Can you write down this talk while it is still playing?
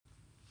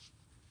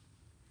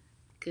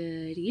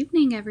Good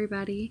evening,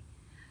 everybody.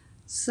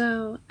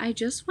 So, I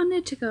just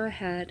wanted to go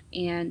ahead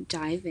and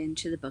dive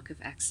into the book of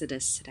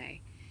Exodus today.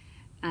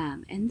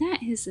 And that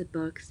is a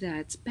book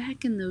that's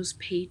back in those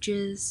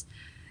pages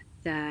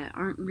that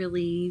aren't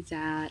really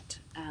that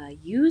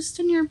used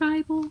in your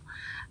Bible.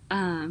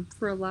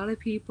 For a lot of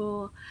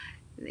people,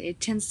 it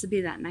tends to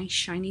be that nice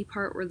shiny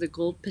part where the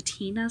gold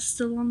patina is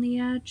still on the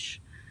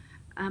edge.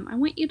 I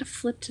want you to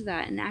flip to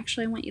that, and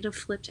actually, I want you to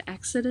flip to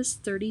Exodus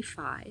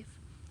 35.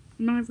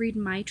 I'm going to read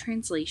my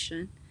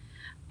translation.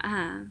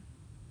 And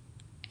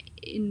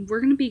we're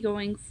going to be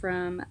going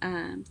from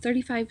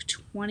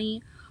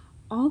 35:20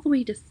 all the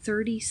way to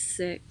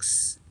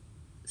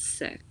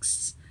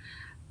 36:6.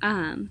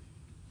 And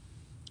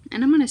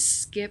I'm going to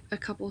skip a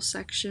couple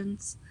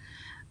sections,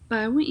 but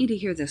I want you to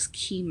hear this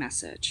key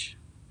message.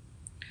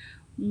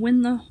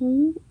 When the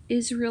whole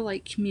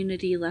Israelite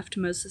community left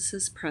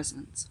Moses'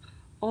 presence,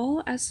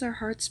 all as their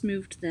hearts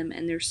moved them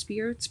and their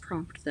spirits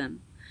prompted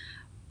them,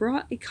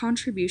 brought a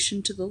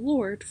contribution to the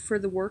Lord for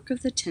the work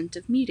of the tent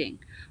of meeting,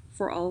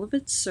 for all of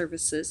its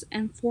services,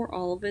 and for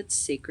all of its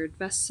sacred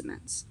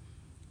vestments.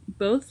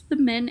 Both the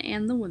men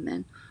and the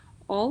women,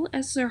 all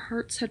as their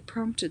hearts had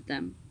prompted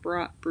them,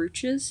 brought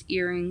brooches,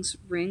 earrings,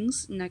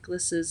 rings,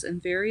 necklaces, and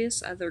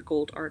various other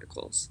gold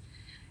articles.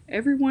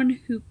 Everyone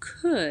who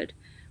could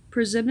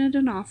presented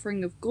an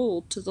offering of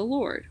gold to the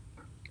Lord.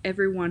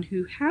 Everyone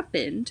who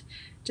happened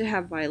to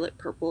have violet,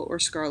 purple, or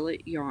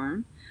scarlet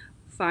yarn,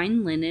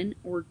 fine linen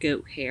or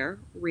goat hair,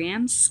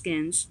 ram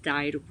skins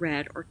dyed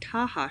red, or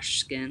Tahash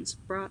skins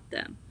brought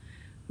them.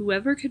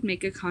 Whoever could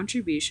make a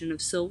contribution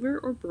of silver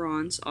or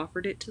bronze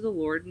offered it to the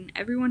Lord, and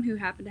everyone who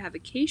happened to have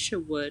acacia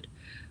wood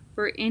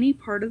for any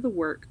part of the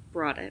work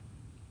brought it.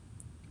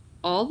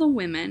 All the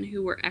women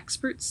who were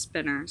expert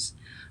spinners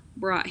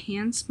brought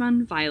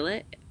hand-spun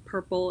violet,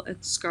 purple,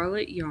 and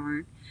scarlet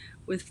yarn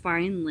with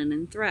fine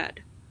linen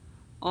thread.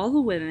 All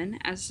the women,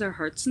 as their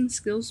hearts and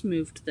skills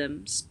moved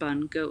them,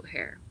 spun goat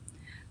hair.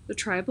 The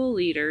tribal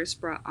leaders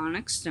brought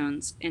onyx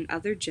stones and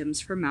other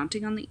gems for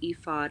mounting on the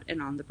ephod and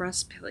on the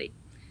breastplate,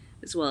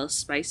 as well as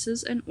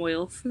spices and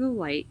oil for the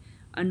light,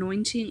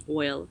 anointing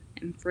oil,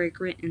 and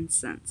fragrant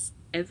incense.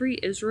 Every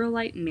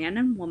Israelite man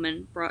and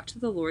woman brought to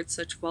the Lord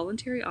such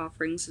voluntary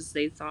offerings as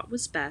they thought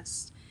was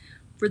best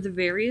for the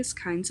various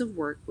kinds of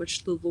work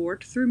which the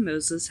Lord through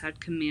Moses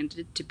had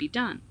commanded to be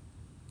done.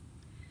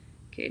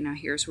 Okay, now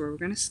here's where we're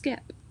going to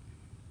skip.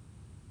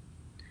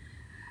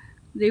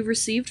 They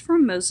received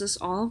from Moses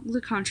all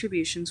the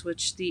contributions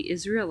which the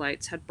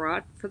Israelites had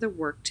brought for the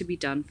work to be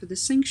done for the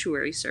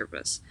sanctuary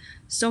service.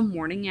 So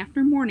morning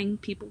after morning,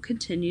 people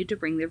continued to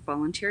bring their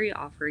voluntary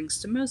offerings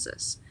to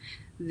Moses.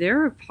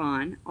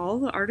 Thereupon, all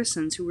the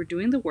artisans who were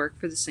doing the work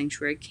for the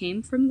sanctuary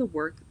came from the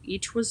work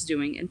each was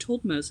doing and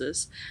told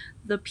Moses,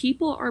 "The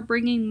people are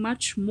bringing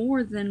much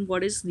more than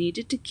what is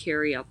needed to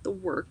carry out the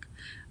work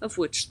of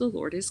which the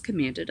Lord has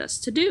commanded us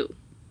to do."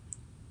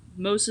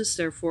 Moses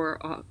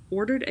therefore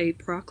ordered a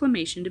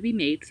proclamation to be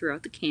made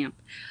throughout the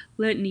camp,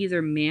 "Let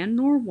neither man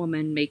nor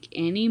woman make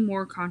any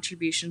more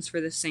contributions for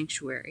the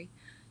sanctuary."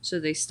 So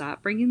they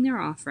stopped bringing their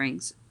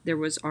offerings. There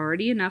was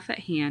already enough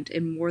at hand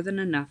and more than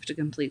enough to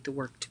complete the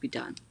work to be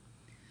done.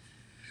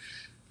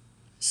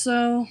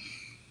 So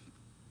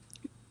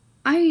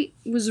I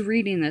was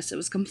reading this. It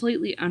was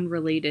completely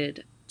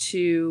unrelated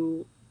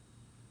to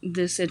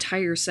this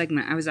entire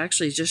segment. I was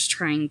actually just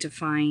trying to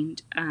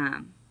find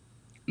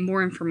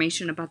more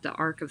information about the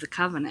Ark of the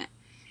Covenant.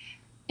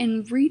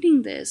 And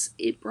reading this,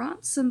 it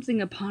brought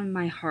something upon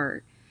my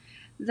heart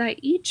that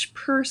each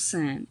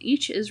person,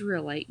 each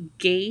Israelite,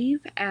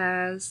 gave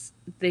as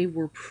they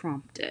were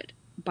prompted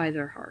by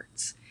their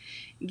hearts.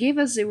 Gave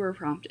as they were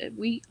prompted.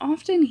 We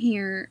often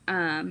hear,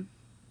 when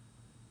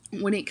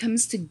it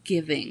comes to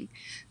giving,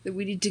 that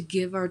we need to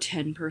give our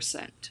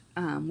 10%.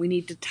 We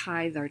need to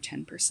tithe our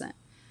 10%.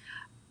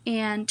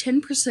 And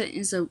 10%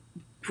 is a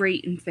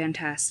great and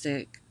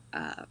fantastic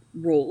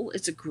role.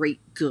 It's a great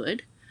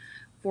good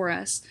for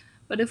us.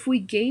 But if we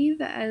gave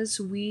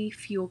as we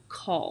feel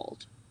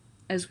called,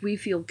 as we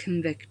feel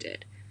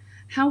convicted,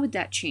 how would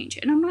that change?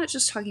 And I'm not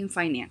just talking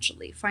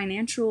financially.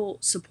 Financial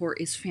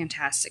support is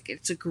fantastic.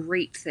 It's a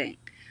great thing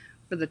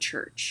for the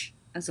church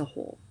as a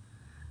whole.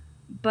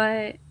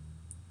 But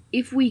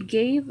if we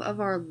gave of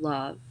our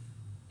love,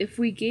 if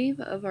we gave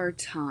of our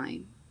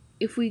time,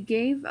 if we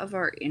gave of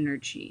our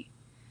energy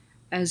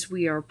as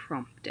we are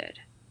prompted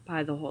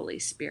by the Holy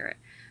Spirit,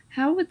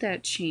 how would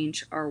that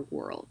change our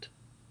world?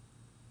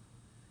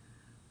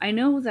 I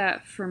know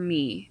that for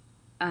me,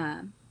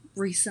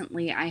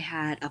 recently I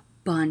had a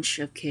bunch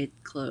of kid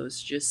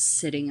clothes just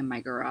sitting in my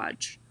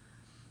garage.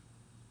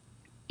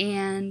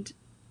 And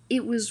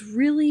it was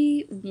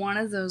really one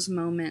of those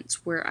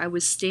moments where I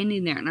was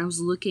standing there and I was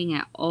looking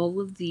at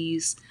all of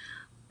these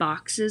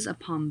boxes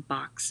upon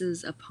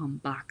boxes upon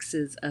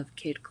boxes of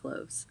kid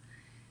clothes.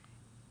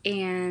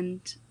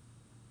 And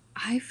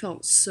I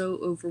felt so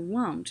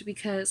overwhelmed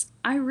because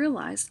I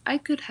realized I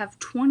could have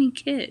 20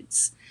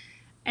 kids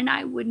and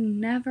I would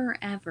never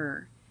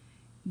ever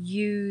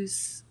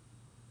use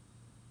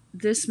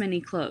this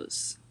many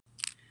clothes.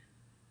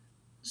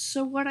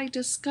 So what I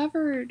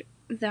discovered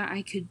that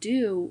I could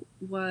do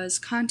was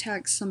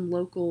contact some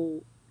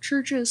local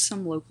churches,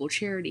 some local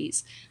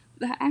charities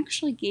that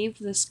actually gave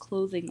this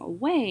clothing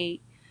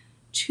away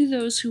to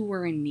those who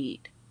were in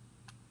need.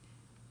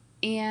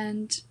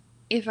 And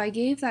if I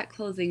gave that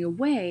clothing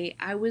away,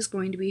 I was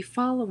going to be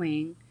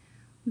following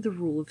the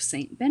rule of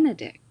St.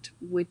 Benedict,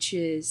 which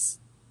is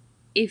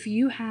if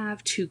you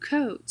have 2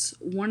 coats,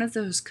 one of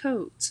those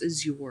coats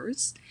is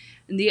yours,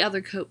 and the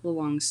other coat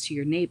belongs to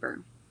your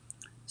neighbor.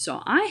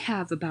 So I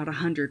have about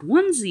 100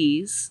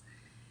 onesies,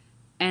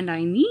 and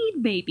I need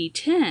maybe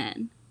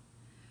 10.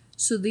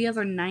 So the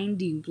other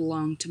 90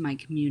 belong to my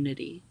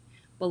community,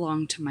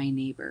 belong to my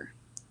neighbor.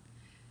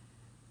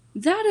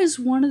 That is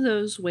one of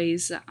those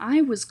ways that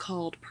I was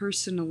called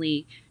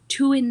personally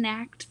to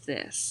enact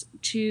this,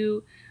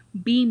 to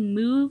be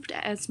moved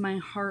as my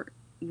heart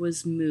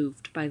was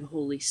moved by the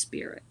Holy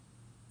Spirit,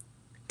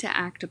 to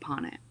act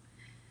upon it.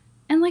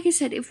 And like I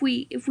said, if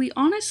we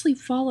honestly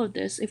followed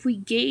this, if we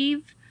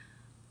gave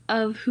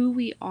of who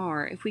we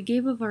are, if we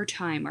gave of our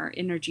time, our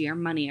energy, our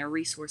money, our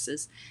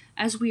resources,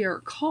 as we are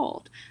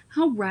called,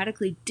 how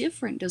radically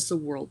different does the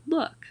world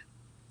look?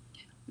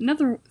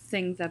 Another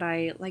thing that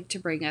I like to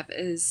bring up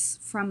is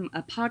from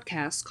a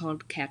podcast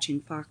called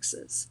Catching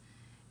Foxes.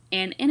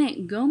 And in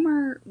it,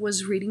 Gomer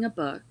was reading a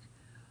book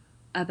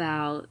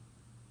about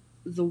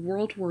the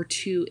World War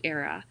II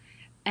era,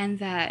 and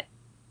that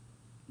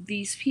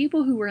these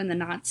people who were in the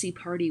Nazi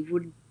Party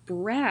would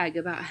brag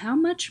about how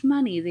much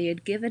money they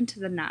had given to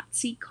the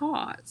Nazi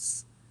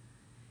cause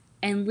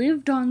and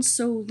lived on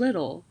so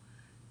little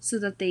so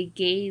that they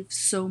gave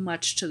so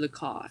much to the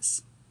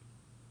cause.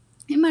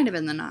 It might have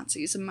been the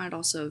Nazis, it might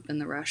also have been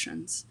the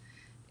Russians.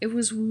 It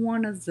was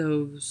one of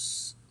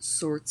those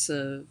sorts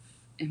of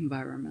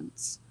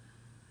environments.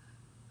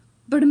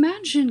 But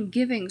imagine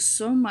giving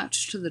so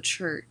much to the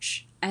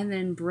church and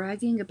then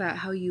bragging about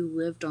how you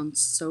lived on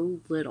so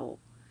little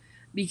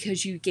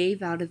because you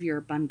gave out of your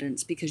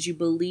abundance, because you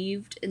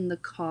believed in the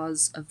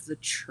cause of the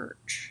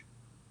church.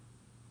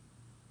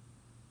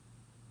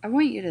 I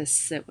want you to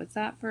sit with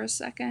that for a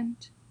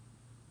second.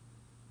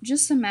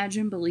 Just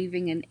imagine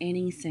believing in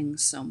anything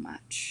so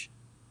much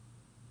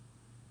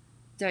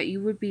that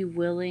you would be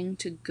willing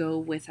to go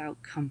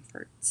without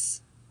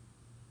comforts,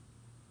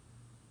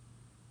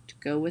 to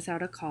go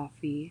without a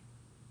coffee.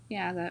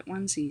 Yeah, that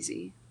one's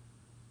easy.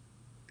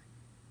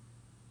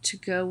 To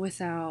go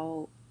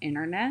without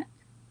internet,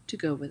 to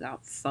go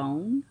without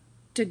phone,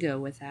 to go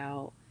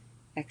without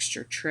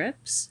extra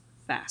trips,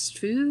 fast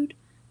food,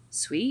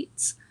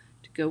 sweets,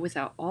 to go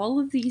without all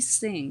of these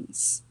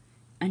things,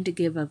 and to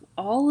give of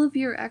all of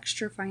your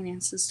extra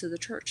finances to the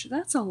church.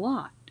 That's a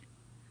lot.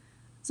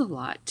 It's a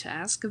lot to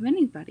ask of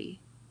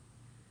anybody.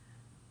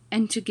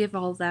 And to give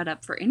all that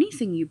up for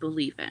anything you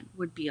believe in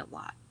would be a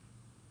lot.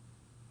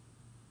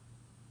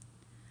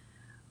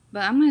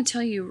 But I'm going to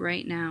tell you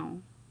right now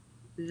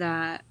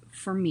that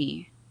for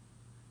me,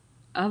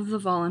 of the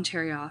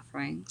voluntary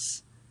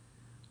offerings,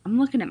 I'm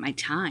looking at my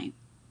time.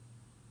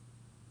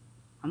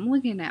 I'm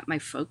looking at my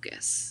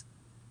focus.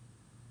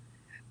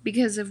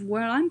 Because if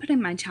what I'm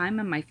putting my time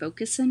and my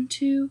focus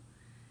into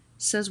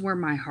says where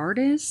my heart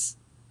is,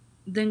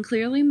 then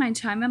clearly my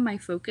time and my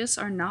focus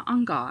are not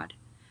on God,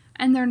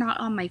 and they're not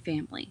on my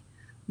family.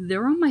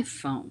 They're on my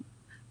phone.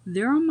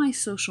 They're on my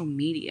social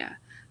media.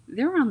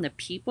 They're on the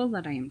people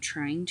that I am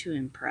trying to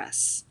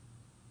impress.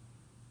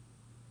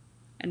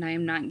 And I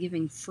am not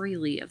giving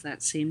freely of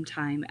that same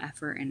time,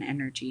 effort, and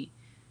energy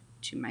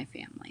to my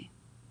family.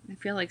 I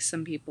feel like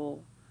some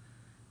people,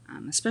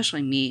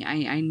 especially me,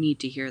 I need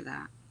to hear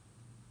that.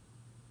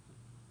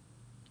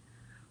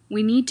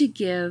 We need to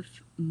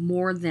give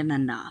more than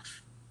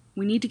enough.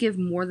 We need to give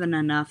more than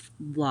enough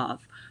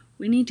love.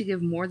 We need to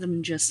give more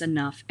than just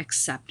enough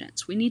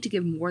acceptance. We need to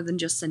give more than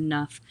just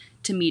enough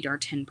to meet our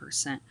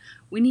 10%.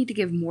 We need to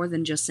give more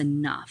than just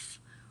enough.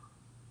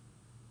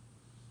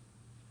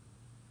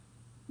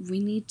 We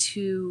need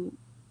to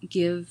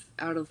give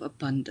out of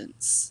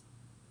abundance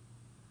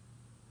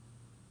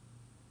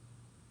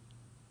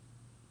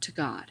to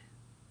God,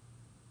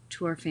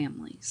 to our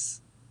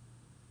families,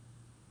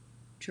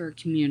 to our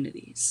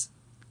communities.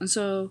 And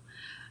so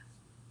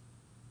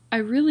I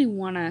really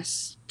want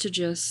us to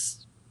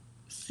just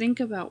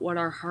think about what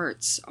our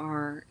hearts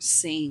are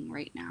saying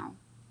right now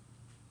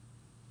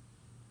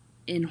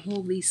in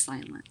holy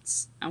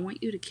silence. I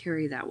want you to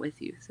carry that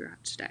with you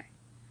throughout today.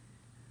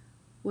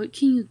 What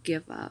can you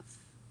give of?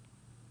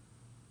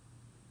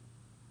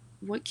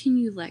 What can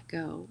you let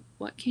go?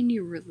 What can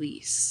you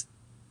release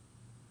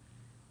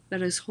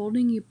that is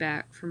holding you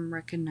back from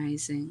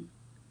recognizing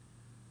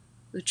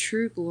the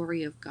true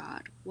glory of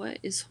God? What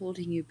is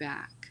holding you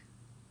back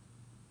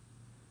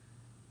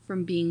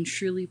from being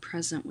truly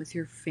present with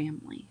your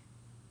family?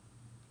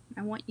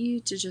 I want you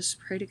to just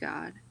pray to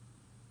God.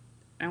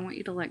 I want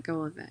you to let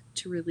go of it,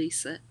 to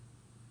release it.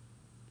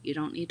 You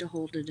don't need to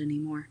hold it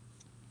anymore.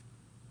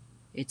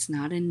 It's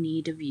not in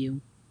need of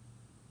you.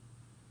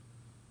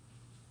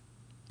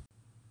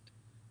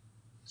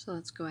 So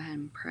let's go ahead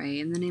and pray.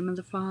 In the name of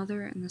the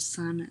Father, and the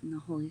Son, and the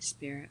Holy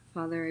Spirit.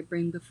 Father, I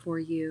bring before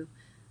you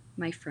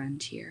my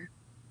friend here.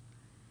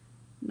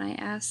 And I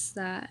ask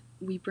that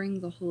we bring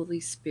the Holy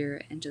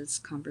Spirit into this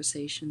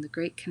conversation, the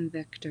great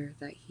convictor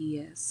that He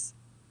is.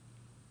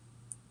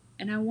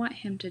 And I want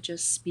Him to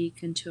just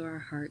speak into our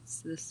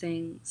hearts the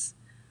things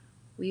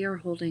we are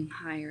holding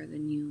higher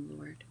than you,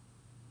 Lord.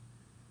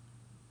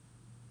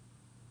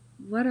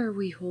 What are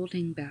we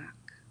holding back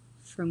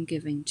from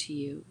giving to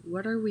you?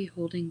 What are we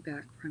holding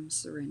back from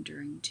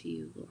surrendering to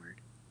you, Lord?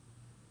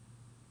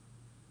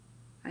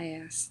 I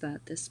ask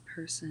that this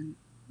person,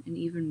 and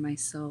even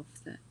myself,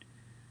 that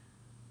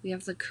we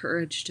have the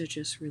courage to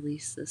just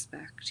release this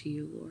back to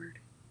you, Lord.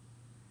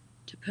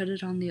 To put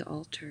it on the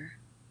altar,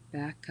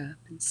 back up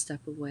and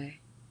step away.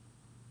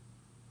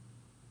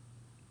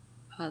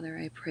 Father,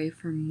 I pray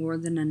for more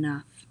than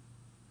enough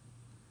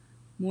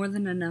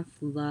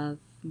love,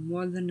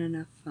 more than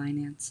enough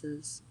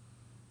finances,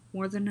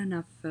 more than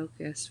enough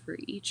focus for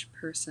each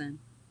person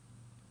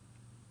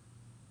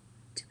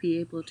to be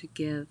able to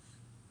give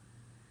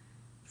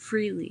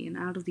freely and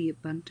out of the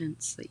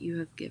abundance that you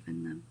have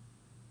given them.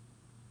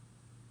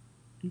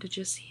 And to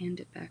just hand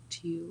it back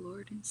to you,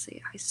 Lord, and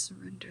say, I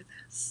surrender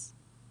this.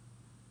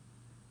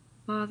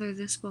 Father,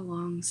 this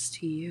belongs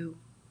to you.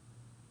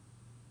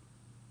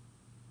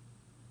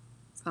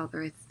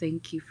 Father, I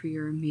thank you for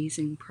your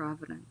amazing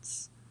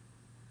providence,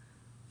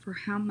 for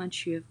how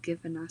much you have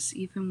given us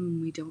even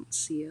when we don't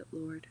see it,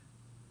 Lord.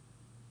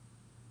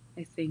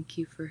 I thank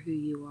you for who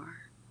you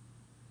are.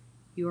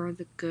 You are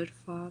the good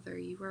Father.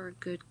 You are a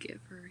good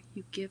giver.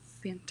 You give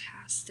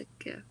fantastic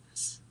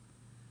gifts.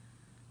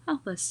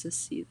 Help us to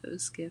see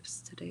those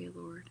gifts today,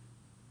 Lord,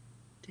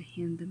 to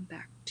hand them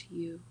back to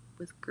you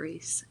with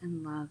grace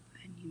and love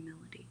and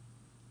humility.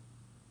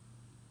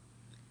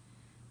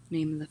 In the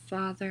name of the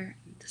Father,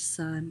 and the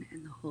Son,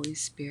 and the Holy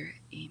Spirit.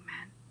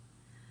 Amen.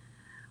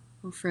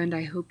 Well, friend,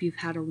 I hope you've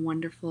had a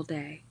wonderful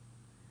day,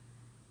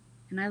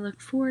 and I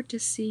look forward to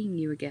seeing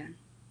you again.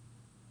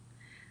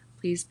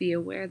 Please be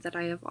aware that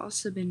I have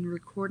also been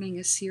recording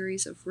a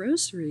series of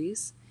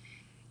rosaries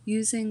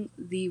using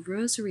the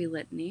Rosary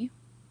Litany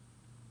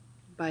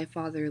by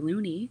Father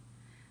Looney.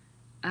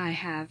 I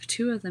have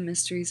 2 of the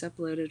mysteries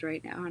uploaded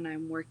right now, and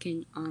I'm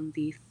working on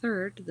the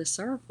 3rd, the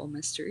Sorrowful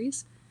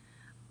Mysteries,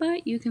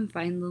 but you can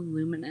find the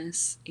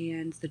Luminous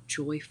and the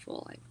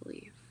Joyful, I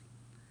believe.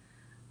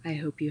 I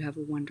hope you have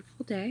a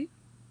wonderful day.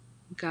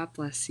 God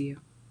bless you.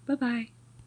 Bye-bye.